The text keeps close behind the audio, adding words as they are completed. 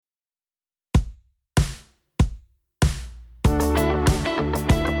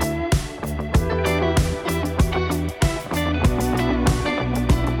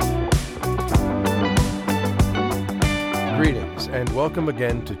Welcome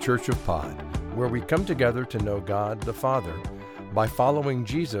again to Church of Pod, where we come together to know God the Father by following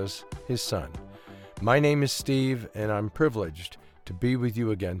Jesus, his Son. My name is Steve, and I'm privileged to be with you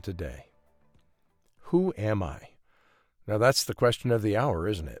again today. Who am I? Now that's the question of the hour,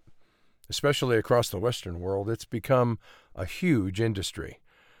 isn't it? Especially across the Western world, it's become a huge industry.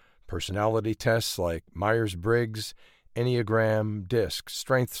 Personality tests like Myers-Briggs, Enneagram, DISC,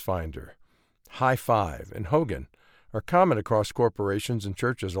 StrengthsFinder, High Five, and Hogan are common across corporations and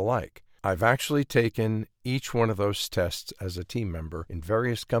churches alike. I've actually taken each one of those tests as a team member in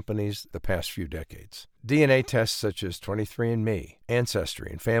various companies the past few decades. DNA tests such as 23andMe,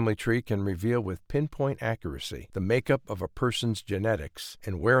 Ancestry, and Family Tree can reveal with pinpoint accuracy the makeup of a person's genetics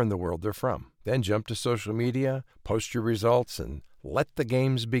and where in the world they're from. Then jump to social media, post your results, and let the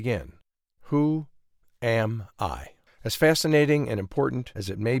games begin. Who am I? As fascinating and important as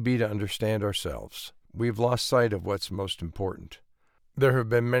it may be to understand ourselves, we've lost sight of what's most important. There have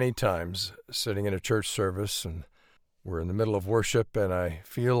been many times sitting in a church service and we're in the middle of worship and I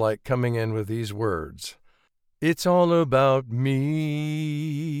feel like coming in with these words. It's all about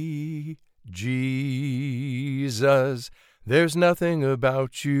me, Jesus. There's nothing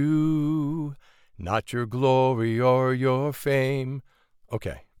about you, not your glory or your fame.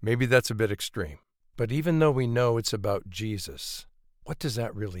 Okay, maybe that's a bit extreme. But even though we know it's about Jesus, what does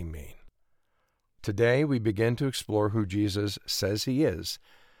that really mean? Today, we begin to explore who Jesus says he is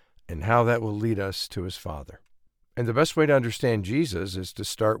and how that will lead us to his Father. And the best way to understand Jesus is to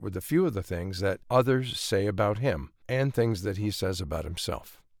start with a few of the things that others say about him and things that he says about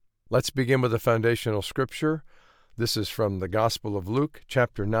himself. Let's begin with a foundational scripture. This is from the Gospel of Luke,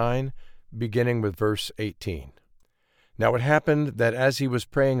 chapter 9, beginning with verse 18. Now it happened that as he was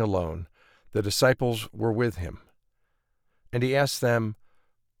praying alone, the disciples were with him. And he asked them,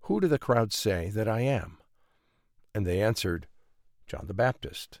 "Who do the crowd say that I am?" And they answered, "John the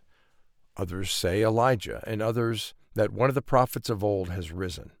Baptist. Others say Elijah, and others that one of the prophets of old has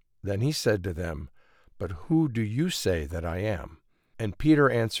risen." Then he said to them, "But who do you say that I am?" And Peter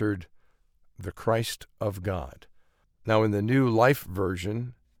answered, "The Christ of God." Now in the New Life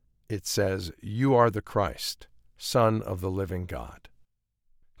version, it says, "You are the Christ, Son of the living God."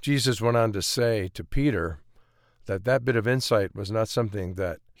 Jesus went on to say to Peter that bit of insight was not something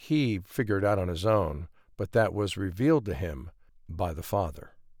that he figured out on his own, but that was revealed to him by the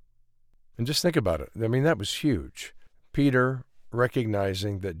Father. And just think about it. I mean, that was huge. Peter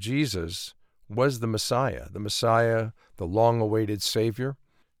recognizing that Jesus was the Messiah, the long-awaited Savior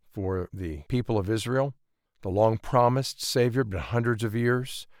for the people of Israel, the long-promised Savior, but hundreds of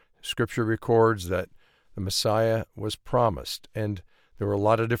years. Scripture records that the Messiah was promised, and there were a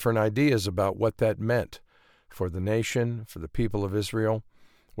lot of different ideas about what that meant for the nation, for the people of Israel,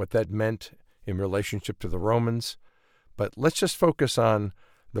 what that meant in relationship to the Romans. But let's just focus on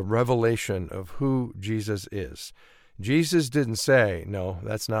the revelation of who Jesus is. Jesus didn't say, "No,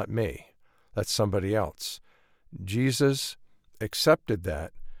 that's not me. That's somebody else." Jesus accepted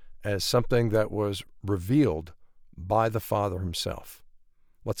that as something that was revealed by the Father himself.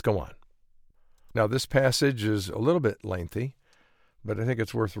 Let's go on. Now, this passage is a little bit lengthy, but I think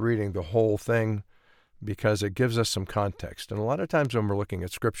it's worth reading the whole thing because it gives us some context. And a lot of times when we're looking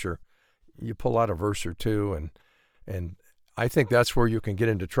at Scripture, you pull out a verse or two, and I think that's where you can get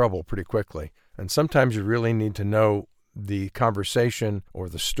into trouble pretty quickly. And sometimes you really need to know the conversation or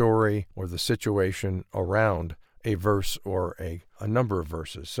the story or the situation around a verse or a number of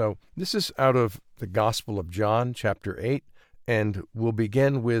verses. So this is out of the Gospel of John, chapter 8, and we'll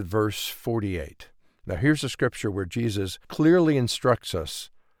begin with verse 48. Now here's a scripture where Jesus clearly instructs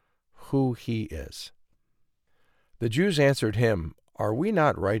us who he is. The Jews answered him, "Are we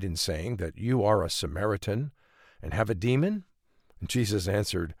not right in saying that you are a Samaritan and have a demon?" And Jesus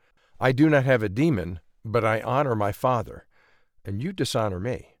answered, "I do not have a demon, but I honor my Father, and you dishonor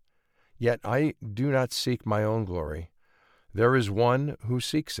me. Yet I do not seek my own glory. There is one who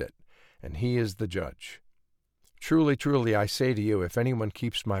seeks it, and he is the judge. Truly, truly, I say to you, if anyone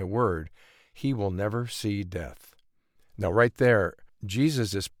keeps my word, he will never see death." Now right there,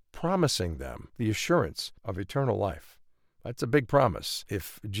 Jesus is promising them the assurance of eternal life. That's a big promise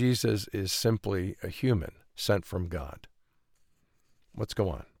if Jesus is simply a human sent from God. Let's go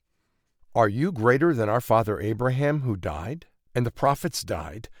on. "Are you greater than our father Abraham, who died? And the prophets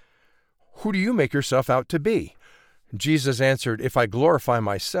died. Who do you make yourself out to be?" Jesus answered, "If I glorify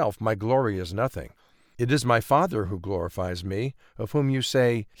myself, my glory is nothing. It is my Father who glorifies me, of whom you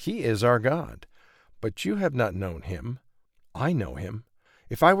say, 'He is our God.' But you have not known him. I know him.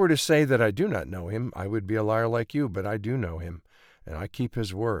 If I were to say that I do not know him, I would be a liar like you, but I do know him, and I keep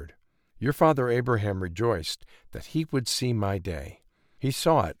his word. Your father Abraham rejoiced that he would see my day, He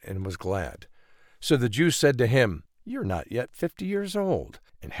saw it and was glad. So the Jews said to him, "You're not yet 50 years old,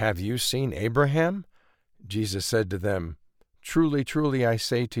 and have you seen Abraham?" Jesus said to them, "Truly, truly, I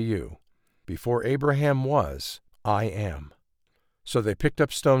say to you, before Abraham was, I am." So they picked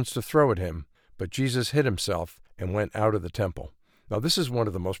up stones to throw at him, but Jesus hid himself and went out of the temple. Now, this is one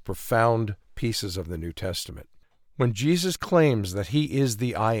of the most profound pieces of the New Testament. When Jesus claims that he is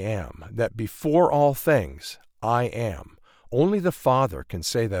the I am, that before all things, I am, only the Father can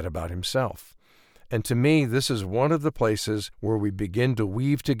say that about himself. And to me, this is one of the places where we begin to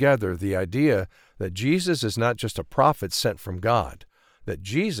weave together the idea that Jesus is not just a prophet sent from God, that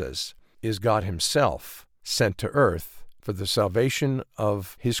Jesus is God himself sent to earth for the salvation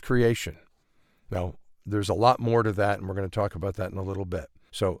of his creation. Now, there's a lot more to that, and we're going to talk about that in a little bit.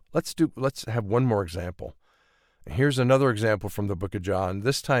 So let's have one more example. Here's another example from the book of John,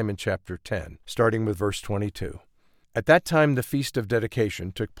 this time in chapter 10, starting with verse 22. At that time, the Feast of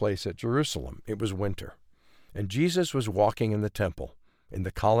Dedication took place at Jerusalem. It was winter, and Jesus was walking in the temple, in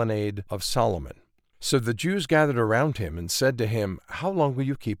the colonnade of Solomon. So the Jews gathered around him and said to him, "How long will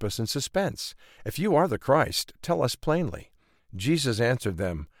you keep us in suspense? If you are the Christ, tell us plainly." Jesus answered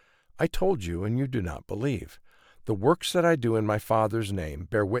them, "I told you, and you do not believe. The works that I do in my Father's name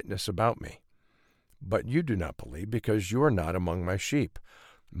bear witness about me. But you do not believe because you are not among my sheep.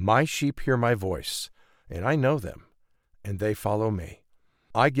 My sheep hear my voice, and I know them, and they follow me.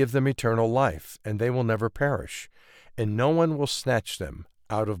 I give them eternal life, and they will never perish, and no one will snatch them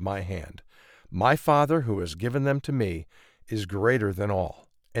out of my hand. My Father, who has given them to me, is greater than all,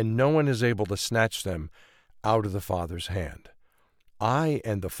 and no one is able to snatch them out of the Father's hand. I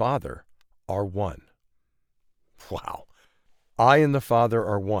and the Father are one." Wow. I and the Father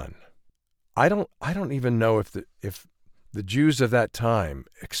are one. I don't even know if the Jews of that time,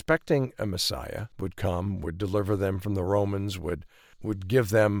 expecting a Messiah, would come, would deliver them from the Romans, would give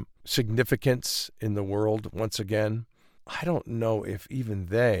them significance in the world once again. I don't know if even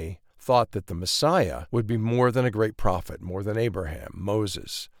they thought that the Messiah would be more than a great prophet, more than Abraham,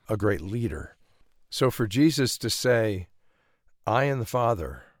 Moses, a great leader. So for Jesus to say, "I and the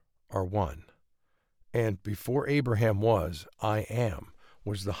Father are one," and before Abraham was, I am,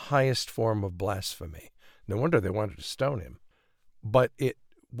 was the highest form of blasphemy. No wonder they wanted to stone him. But it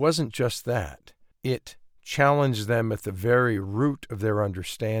wasn't just that. It challenged them at the very root of their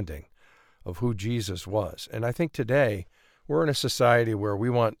understanding of who Jesus was. And I think today we're in a society where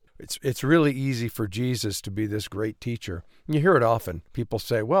it's really easy for Jesus to be this great teacher. And you hear it often. People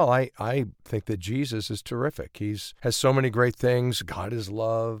say, "Well, I think that Jesus is terrific. Has so many great things. God is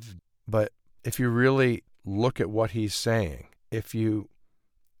love." But if you really look at what he's saying, if you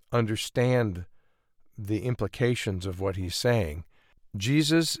understand the implications of what he's saying,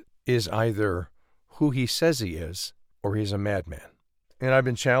 Jesus is either who he says he is, or he's a madman. And I've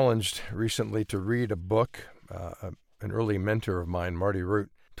been challenged recently to read a book. An early mentor of mine, Marty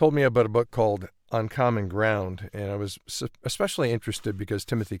Root, told me about a book called On Common Ground, and I was especially interested because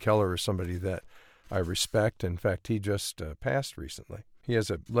Timothy Keller is somebody that I respect. In fact, he just passed recently. He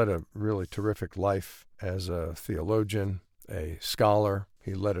has led a really terrific life as a theologian, a scholar.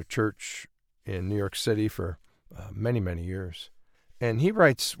 He led a church in New York City for many, many years. And he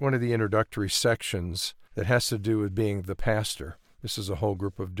writes one of the introductory sections that has to do with being the pastor. This is a whole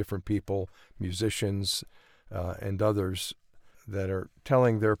group of different people, musicians, and others that are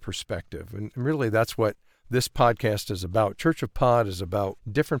telling their perspective. And really that's what this podcast is about. Church of Pod is about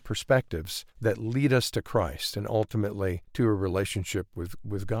different perspectives that lead us to Christ and ultimately to a relationship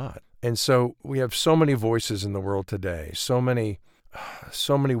with God. And so we have so many voices in the world today, so many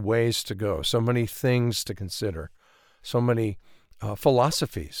ways to go, so many things to consider, so many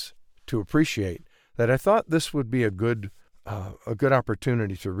philosophies to appreciate, that I thought this would be a good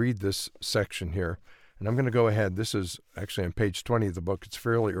opportunity to read this section here. And I'm going to go ahead. This is actually on page 20 of the book. It's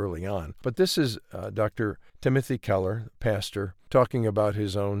fairly early on. But this is Dr. Timothy Keller, pastor, talking about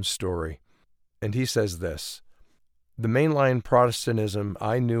his own story. And he says this: "The mainline Protestantism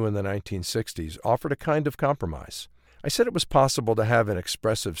I knew in the 1960s offered a kind of compromise. I said it was possible to have an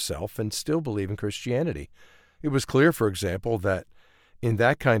expressive self and still believe in Christianity. It was clear, for example, that in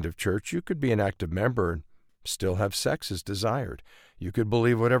that kind of church you could be an active member and still have sex as desired. You could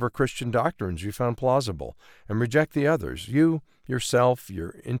believe whatever Christian doctrines you found plausible and reject the others. You, yourself,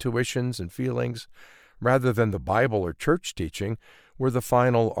 your intuitions and feelings, rather than the Bible or church teaching, were the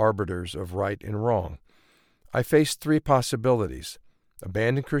final arbiters of right and wrong. I faced three possibilities: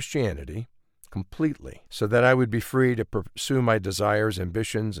 abandon Christianity completely so that I would be free to pursue my desires,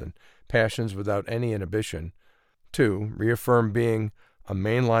 ambitions, and passions without any inhibition; 2, reaffirm being a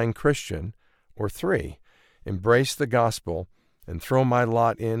mainline Christian; or 3, embrace the gospel and throw my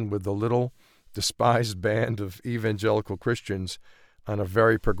lot in with the little, despised band of evangelical Christians on a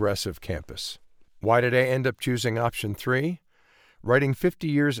very progressive campus. Why did I end up choosing option 3? Writing 50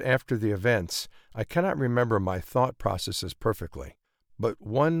 years after the events, I cannot remember my thought processes perfectly. But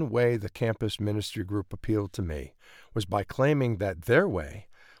one way the campus ministry group appealed to me was by claiming that their way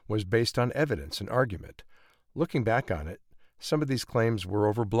was based on evidence and argument. Looking back on it, some of these claims were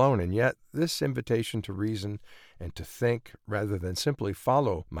overblown, and yet this invitation to reason and to think rather than simply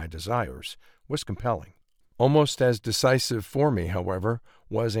follow my desires was compelling. Almost as decisive for me, however,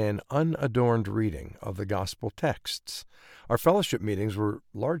 was an unadorned reading of the gospel texts. Our fellowship meetings were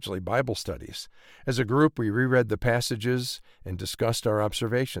largely Bible studies. As a group, we reread the passages and discussed our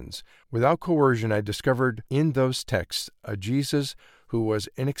observations. Without coercion, I discovered in those texts a Jesus who was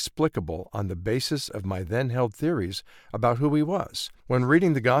inexplicable on the basis of my then-held theories about who he was. When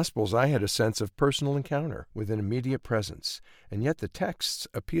reading the Gospels, I had a sense of personal encounter with an immediate presence, and yet the texts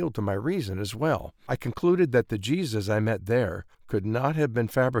appealed to my reason as well. I concluded that the Jesus I met there could not have been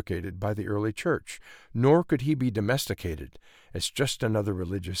fabricated by the early church, nor could he be domesticated as just another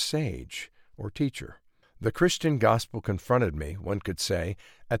religious sage or teacher. The Christian gospel confronted me, one could say,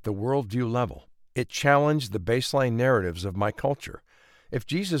 at the worldview level. It challenged the baseline narratives of my culture. If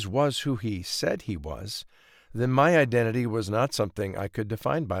Jesus was who he said he was, then my identity was not something I could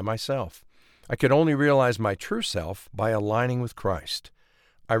define by myself. I could only realize my true self by aligning with Christ.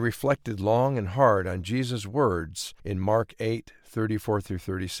 I reflected long and hard on Jesus' words in Mark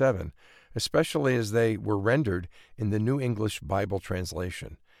 8:34-37, especially as they were rendered in the New English Bible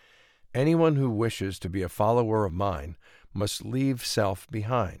translation. Anyone who wishes to be a follower of mine must leave self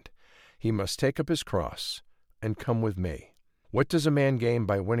behind. He must take up his cross and come with me. What does a man gain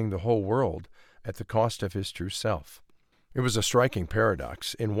by winning the whole world at the cost of his true self? It was a striking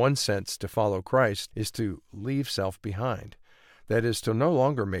paradox. In one sense, to follow Christ is to leave self behind. That is, to no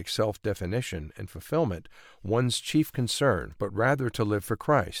longer make self-definition and fulfillment one's chief concern, but rather to live for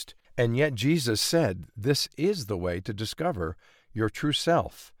Christ. And yet Jesus said this is the way to discover your true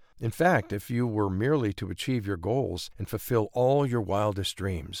self. In fact, if you were merely to achieve your goals and fulfill all your wildest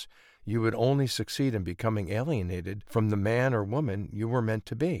dreams, you would only succeed in becoming alienated from the man or woman you were meant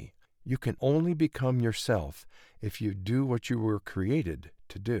to be. You can only become yourself if you do what you were created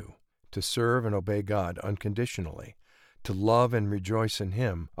to do, to serve and obey God unconditionally, to love and rejoice in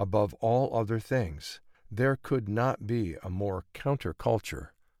Him above all other things. There could not be a more counterculture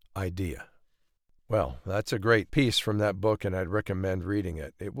idea. Well, that's a great piece from that book, and I'd recommend reading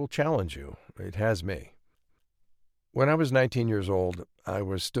it. It will challenge you. It has me. When I was 19 years old, I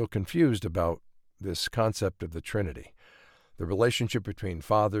was still confused about this concept of the Trinity, the relationship between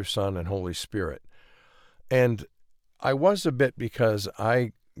Father, Son, and Holy Spirit. And I was a bit because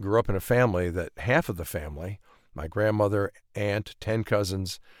I grew up in a family that half of the family, my grandmother, aunt, 10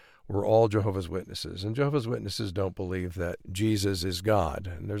 cousins, were all Jehovah's Witnesses. And Jehovah's Witnesses don't believe that Jesus is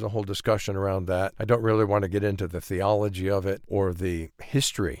God. And there's a whole discussion around that. I don't really want to get into the theology of it or the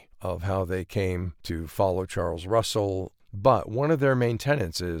history of how they came to follow Charles Russell. But one of their main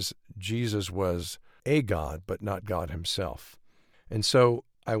tenets is Jesus was a God, but not God himself. And so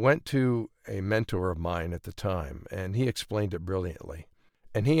I went to a mentor of mine at the time, and he explained it brilliantly.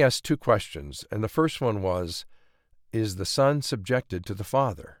 And he asked 2 questions. And the first one was, is the Son subjected to the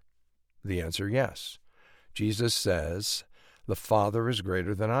Father? The answer, yes. Jesus says, the Father is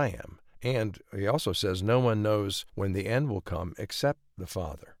greater than I am. And he also says, no one knows when the end will come except the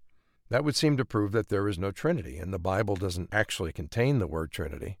Father. That would seem to prove that there is no Trinity, and the Bible doesn't actually contain the word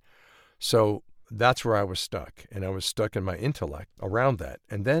Trinity. So that's where I was stuck, and I was stuck in my intellect around that.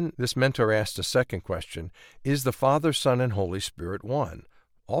 And then this mentor asked a second question, is the Father, Son, and Holy Spirit one?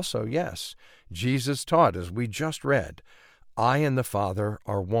 Also, yes. Jesus taught, as we just read, I and the Father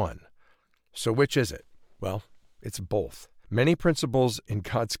are one. So which is it? Well, it's both. Many principles in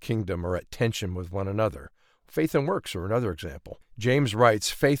God's kingdom are at tension with one another. Faith and works are another example. James writes,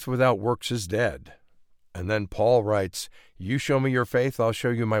 faith without works is dead. And then Paul writes, you show me your faith, I'll show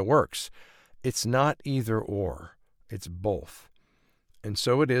you my works. It's not either or, it's both. And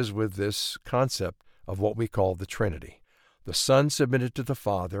so it is with this concept of what we call the Trinity. The Son submitted to the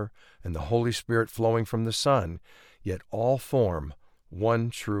Father, and the Holy Spirit flowing from the Son, yet all form one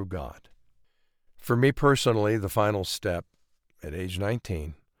true God. For me personally, the final step, at age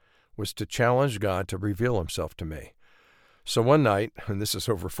 19, was to challenge God to reveal himself to me. So one night, and this is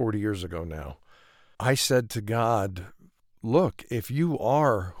over 40 years ago now, I said to God, look, if you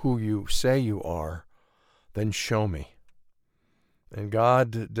are who you say you are, then show me. And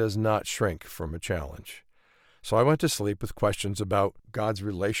God does not shrink from a challenge. So I went to sleep with questions about God's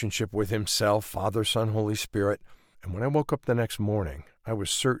relationship with himself, Father, Son, Holy Spirit, And when I woke up the next morning, I was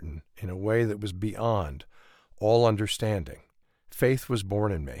certain in a way that was beyond all understanding. Faith was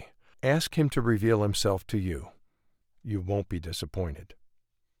born in me. Ask him to reveal himself to you. You won't be disappointed.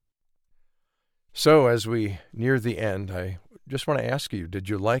 So as we near the end, I just want to ask you, did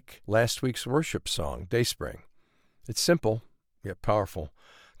you like last week's worship song, Dayspring? It's simple, yet powerful.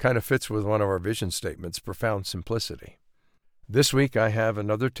 Kind of fits with one of our vision statements, profound simplicity. This week I have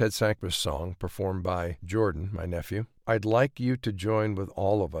another Ted Sankmas song performed by Jordan, my nephew. I'd like you to join with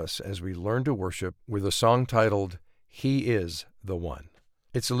all of us as we learn to worship with a song titled, He is the One.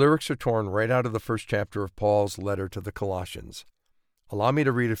 Its lyrics are torn right out of the first chapter of Paul's letter to the Colossians. Allow me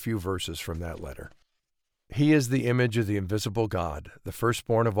to read a few verses from that letter. He is the image of the invisible God, the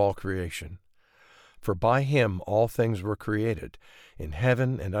firstborn of all creation. For by him all things were created, in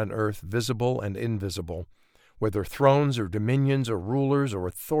heaven and on earth, visible and invisible. Whether thrones or dominions or rulers or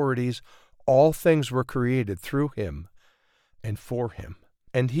authorities, all things were created through him and for him.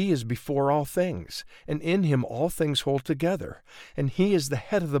 And he is before all things, and in him all things hold together. And he is the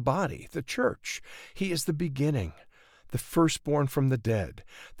head of the body, the church. He is the beginning, the firstborn from the dead,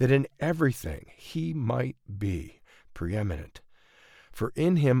 that in everything he might be preeminent. For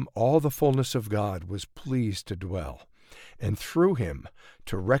in him all the fullness of God was pleased to dwell, and through him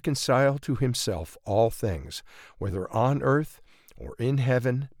to reconcile to himself all things, whether on earth or in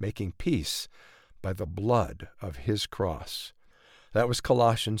heaven, making peace by the blood of his cross. That was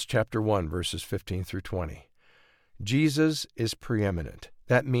Colossians chapter 1, verses 15 through 20. Jesus is preeminent.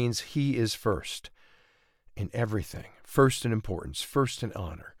 That means he is first in everything. First in importance, first in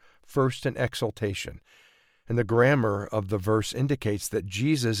honor, first in exaltation. And the grammar of the verse indicates that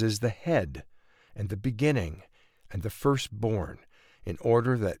Jesus is the head and the beginning and the firstborn, in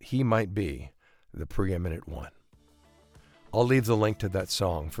order that he might be the preeminent one. I'll leave the link to that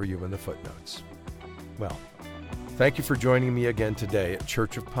song for you in the footnotes. Well, thank you for joining me again today at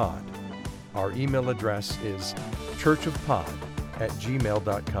Church of Pod. Our email address is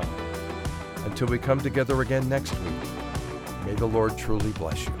churchofpod@gmail.com. Until we come together again next week, may the Lord truly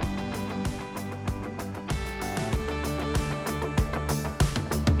bless you.